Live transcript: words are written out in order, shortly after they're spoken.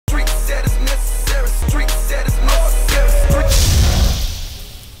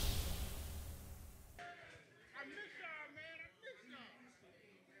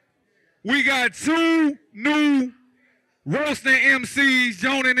We got two new roasting MCs,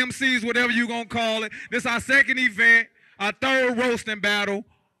 joning MCs, whatever you gonna call it. This our second event, our third roasting battle.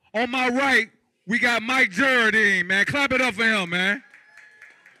 On my right, we got Mike Gerdine, man. Clap it up for him, man.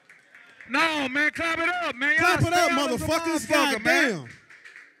 No, man, clap it up, man. Clap it up, motherfuckers. Goddamn.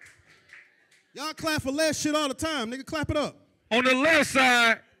 Y'all clap for less shit all the time, nigga. Clap it up. On the left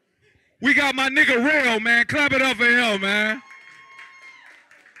side, we got my nigga Rell, man. Clap it up for him, man.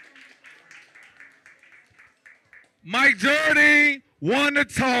 Mike Gerdine won the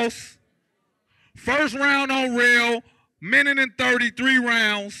toss. First round on Rell, minute and 33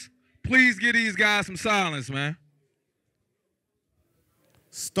 rounds. Please give these guys some silence, man.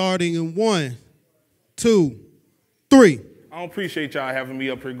 Starting in 1, 2, 3. I don't appreciate y'all having me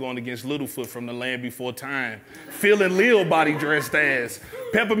up here going against Littlefoot from the land before time. Feeling Lil body dressed ass.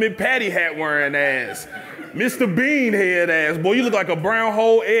 Peppermint Patty hat wearing ass. Mr. Bean head ass. Boy, you look like a brown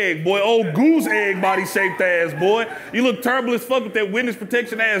whole egg. Boy, old goose egg body shaped ass, boy. You look terrible as fuck with that witness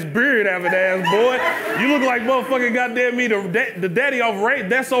protection ass beard having ass, boy. You look like motherfucking goddamn me, the daddy off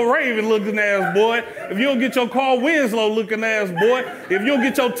That's So Raven looking ass, boy. If you don't get your Carl Winslow looking ass, boy. If you don't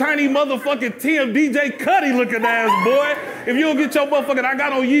get your tiny motherfucking Tim DJ Cuddy looking ass, boy. If you don't get your motherfucking, I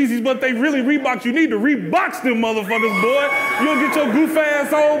got on Yeezys, but they really Reeboks, you need to Reeboks them motherfuckers, boy. You don't get your goof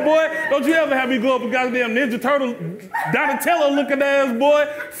ass on, boy. Don't you ever have me go up a goddamn Ninja Turtle, Donatello looking ass, boy.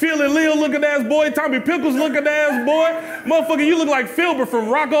 Feeling Lil looking ass, boy. Tommy Pickles looking ass, boy. Motherfucker, you look like Filbert from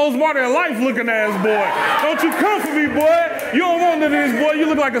Rocco's Modern Life looking ass, boy. Don't you come for me, boy. You don't want none of this, boy. You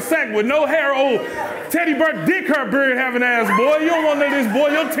look like a sack with no hair, old Teddy Bear Dick Hurt beard having ass, boy. You don't want none of this, boy.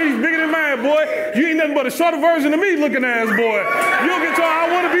 Your titties bigger than mine, boy. You ain't nothing but a shorter version of me looking ass, boy. You don't get your I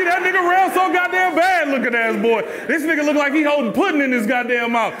want to be that nigga Rell so goddamn bad looking ass, boy. This nigga look like he holding pudding in his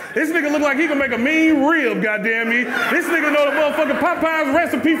goddamn mouth. This nigga look like he can make a mean rib, goddamn me. This nigga know the motherfucking Popeye's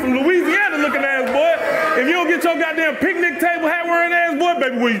recipe from Louisiana looking ass, boy. If you don't get your goddamn picnic table hat wearing ass, boy,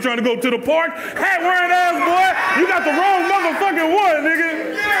 baby, where you trying to go to the park? Hat wearing ass, boy. You got the wrong motherfucking one,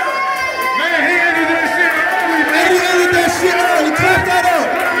 nigga. Man, he ended that shit early, man. He ended that shit early. Clap that up.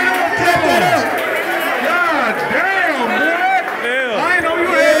 Clap that up. God damn, boy. Yeah. I ain't know you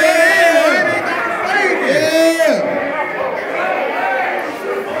had that in.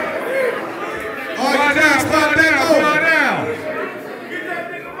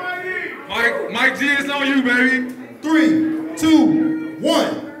 Mike G, it's on you, baby. 3, 2,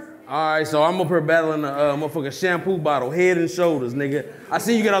 1. All right, so I'm up here battling a motherfucking shampoo bottle, head and shoulders, nigga. I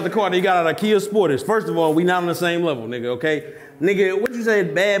see you get out the car, you got out of Kia Sportage. First of all, we not on the same level, nigga, okay? Nigga, what you say,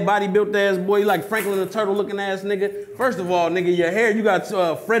 bad body built ass boy? You like Franklin the Turtle looking ass nigga? First of all, nigga, your hair, you got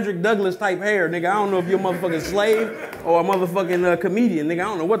Frederick Douglass type hair, nigga. I don't know if you're a motherfucking slave or a motherfucking comedian, nigga. I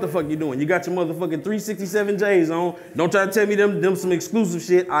don't know what the fuck you doing. You got your motherfucking 367 J's on. Don't try to tell me them some exclusive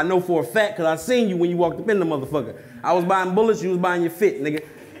shit. I know for a fact, cause I seen you when you walked up in the motherfucker. I was buying bullets, you was buying your fit, nigga.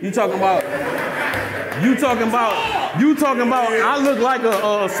 You talking about, I look like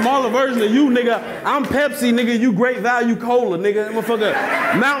a smaller version of you, nigga. I'm Pepsi, nigga. You Great Value Cola, nigga. Motherfucker,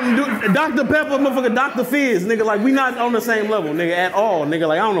 Mountain Dew, Dr. Pepper, motherfucker, Dr. Fizz, nigga. Like, we not on the same level, nigga, at all, nigga.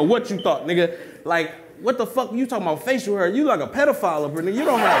 Like, I don't know what you thought, nigga. Like, what the fuck you talking about facial hair? You like a pedophile up here, nigga. You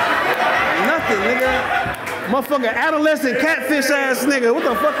don't have nothing, nigga. Motherfucker, adolescent catfish ass nigga. What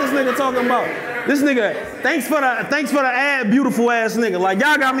the fuck this nigga talking about? This nigga, thanks for the ad, beautiful ass nigga. Like,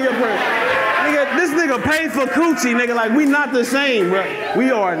 y'all got me up here. Nigga, this nigga paid for coochie, nigga. Like, we not the same, bro. We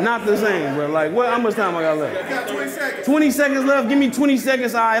are not the same, bro. Like, what? How much time I got left? You got 20 seconds. 20 seconds left. Give me 20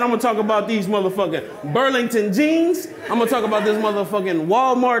 seconds. All right, I'm gonna talk about these motherfucking Burlington jeans. I'm gonna talk about this motherfucking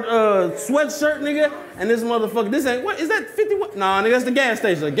Walmart sweatshirt, nigga. And this motherfucker, this ain't, what, is that 51? Nah, nigga, that's the gas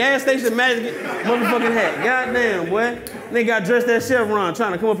station. Gas station magic motherfucking hat. Goddamn, boy. Nigga got dressed as Chevron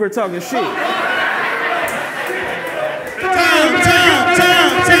trying to come up here talking shit. Time.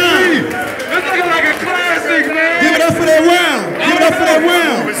 This nigga like a classic, man. Give it up for that round. Give it up for that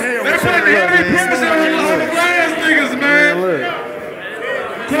round. That's what the every person on the glass niggas, man.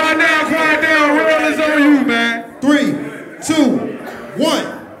 Quiet down. Rell is on you, man. 3, 2,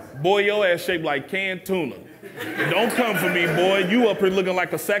 1. Boy, your ass shaped like canned tuna. Don't come for me, boy. You up here looking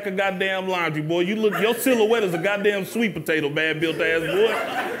like a sack of goddamn laundry, boy. Your silhouette is a goddamn sweet potato, bad built ass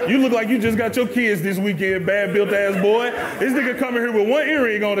boy. You look like you just got your kids this weekend, bad built ass boy. This nigga coming here with one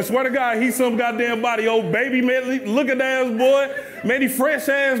earring on. I swear to God, he's some goddamn body, old baby man looking ass boy. Man, he fresh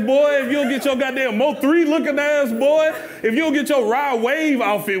ass boy. If you don't get your goddamn Mo 3 looking ass boy. If you don't get your Ride Wave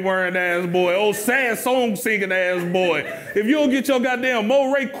outfit wearing ass boy. Old sad song singing ass boy. If you don't get your goddamn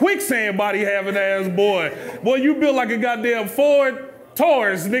Mo Ray quicksand body having ass boy. Boy, you built like a goddamn Ford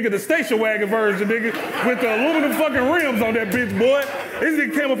Taurus, nigga, the station wagon version, nigga, with the aluminum fucking rims on that bitch, boy. This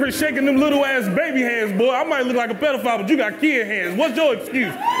nigga came up here shaking them little ass baby hands, boy. I might look like a pedophile, but you got kid hands. What's your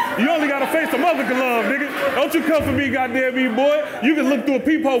excuse? You only got a face the mother can love, nigga. Don't you come for me, goddamn me, boy. You can look through a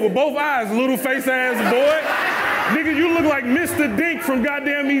peephole with both eyes, little face ass boy. Nigga, you look like Mr. Dink from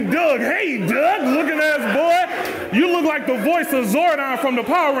goddamn me Doug. Hey, Doug, looking ass boy. You look like the voice of Zordon from the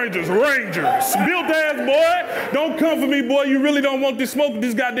Power Rangers. Rangers. Built ass boy. Don't come for me, boy. You really don't want this smoke with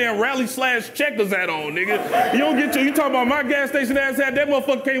this goddamn rally/checkers hat on, nigga. You don't get you talking about my gas station ass hat. That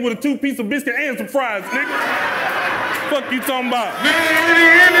motherfucker came with a 2-piece of biscuit and some fries, nigga. Fuck you talking about? Man,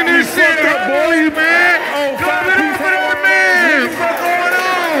 we ending this shit up, boy, man. Oh, 5-piece hat, man. What's going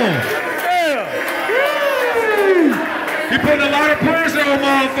on? He putting a lot of pressure on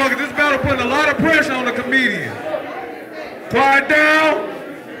motherfuckers. This battle putting a lot of pressure on the comedian. Quiet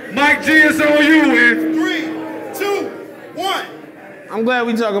down. Mike G is on you in 3, 2, 1. I'm glad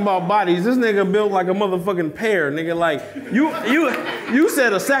we talking about bodies. This nigga built like a motherfucking pear, nigga. Like, you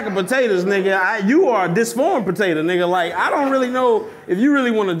said a sack of potatoes, nigga. You are a disformed potato, nigga. Like, I don't really know if you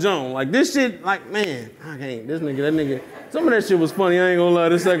really want to jump. Like, this shit, like, man, I can't. This nigga, that nigga. Some of that shit was funny. I ain't gonna lie.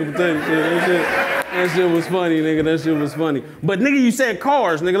 This sack of potatoes shit. That shit was funny, nigga. That shit was funny. But, nigga, you said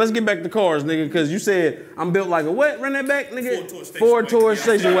cars, nigga. Let's get back to cars, nigga, because you said I'm built like a what? Run that back, nigga? Ford Taurus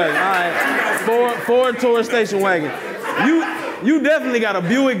station wagon. All right. Ford Taurus station wagon. You definitely got a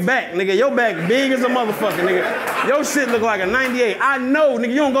Buick back, nigga. Your back big as a motherfucker, nigga. Your shit look like a 98. I know, nigga,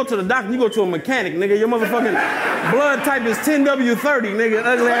 you don't go to the doctor, you go to a mechanic, nigga. Your motherfucking blood type is 10W30, nigga.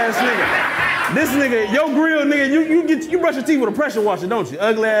 Ugly ass nigga. This nigga, your grill, nigga, you brush your teeth with a pressure washer, don't you?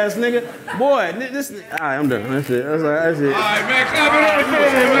 Ugly ass nigga. Boy, this all right, I'm done. That's it. That's it. All right, man, clap it up for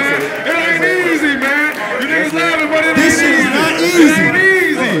him, man. It ain't easy, man. You niggas laughing, but it ain't This easy. shit is not It easy. ain't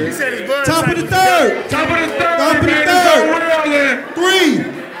easy. He said his blood Top of the type- third. Top of the third, Top of the man. third. It's rolling. 3,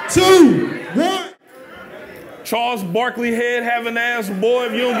 2, 1. Charles Barkley head having ass boy.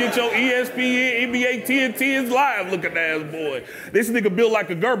 If you don't get your ESPN, NBA, TNT is live looking ass boy. This nigga built like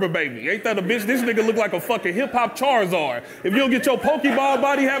a Gerber baby. Ain't that a bitch? This nigga look like a fucking hip hop Charizard. If you don't get your Pokeball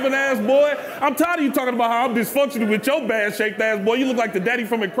body having ass boy, I'm tired of you talking about how I'm dysfunctional with your bad shaped ass boy. You look like the daddy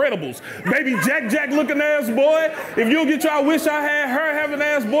from Incredibles. Baby Jack looking ass boy. If you don't get your I wish I had her having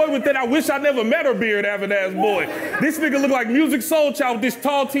ass boy with that I wish I never met her beard having ass boy. This nigga look like Music Soul Child with this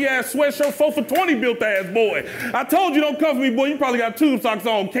tall T-ass sweatshirt 4 for $20 built ass boy. I told you don't come for me, boy. You probably got tube socks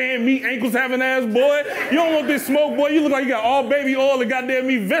on. Canned meat, ankles having ass, boy. You don't want this smoke, boy. You look like you got all baby oil and goddamn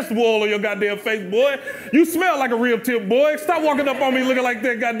meat vegetable oil on your goddamn face, boy. You smell like a real tip, boy. Stop walking up on me looking like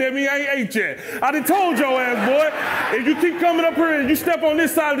that, goddamn me. I ain't ate yet. I done told your ass, boy. If you keep coming up here and you step on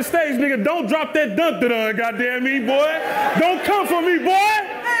this side of the stage, nigga, don't drop that dun-dun-dun, goddamn me, boy. Don't come for me, boy.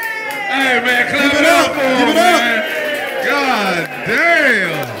 Hey, man, clap it up for him, man. God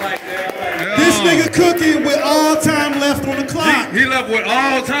damn. This nigga cooking with all time left on the clock. He left with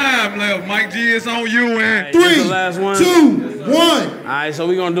all time left. Mike G, it's on you, and 3, This the last one. 2, 1. All right, so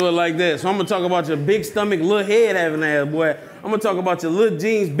we're going to do it like this. So I'm going to talk about your big stomach, little head having ass, boy. I'm going to talk about your little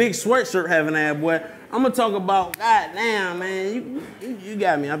jeans, big sweatshirt having ass, boy. I'm going to talk about, goddamn, man, you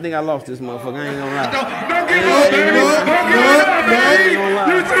got me. I think I lost this motherfucker. I ain't going to lie. don't give up, baby. Don't give up, baby.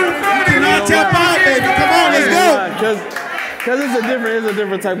 You too funny. Cannot tap out, baby. Come on, let's go. Cause it's a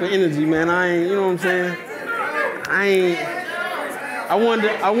different type of energy, man. I ain't, you know what I'm saying? I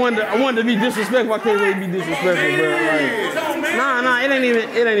wanted to be disrespectful. I can't really be disrespectful, bro. Like, nah, it ain't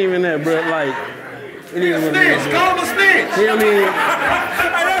even that, bro. Like, it ain't even that. Snitch, call him a snitch. You know what I mean?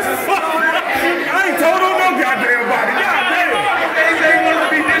 I ain't told him no goddamn body. Goddamn. They say he wanted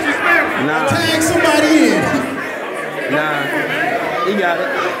to be disrespectful. Tag somebody in. Nah, he got it.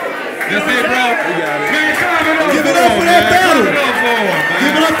 That's it, bro. He got it. Man, clap it up Give it for up him, for man. that battle. Clap it up for him, man.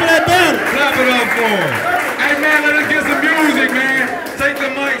 Give it up for that battle. Clap it up for him. Hey, man, let us get some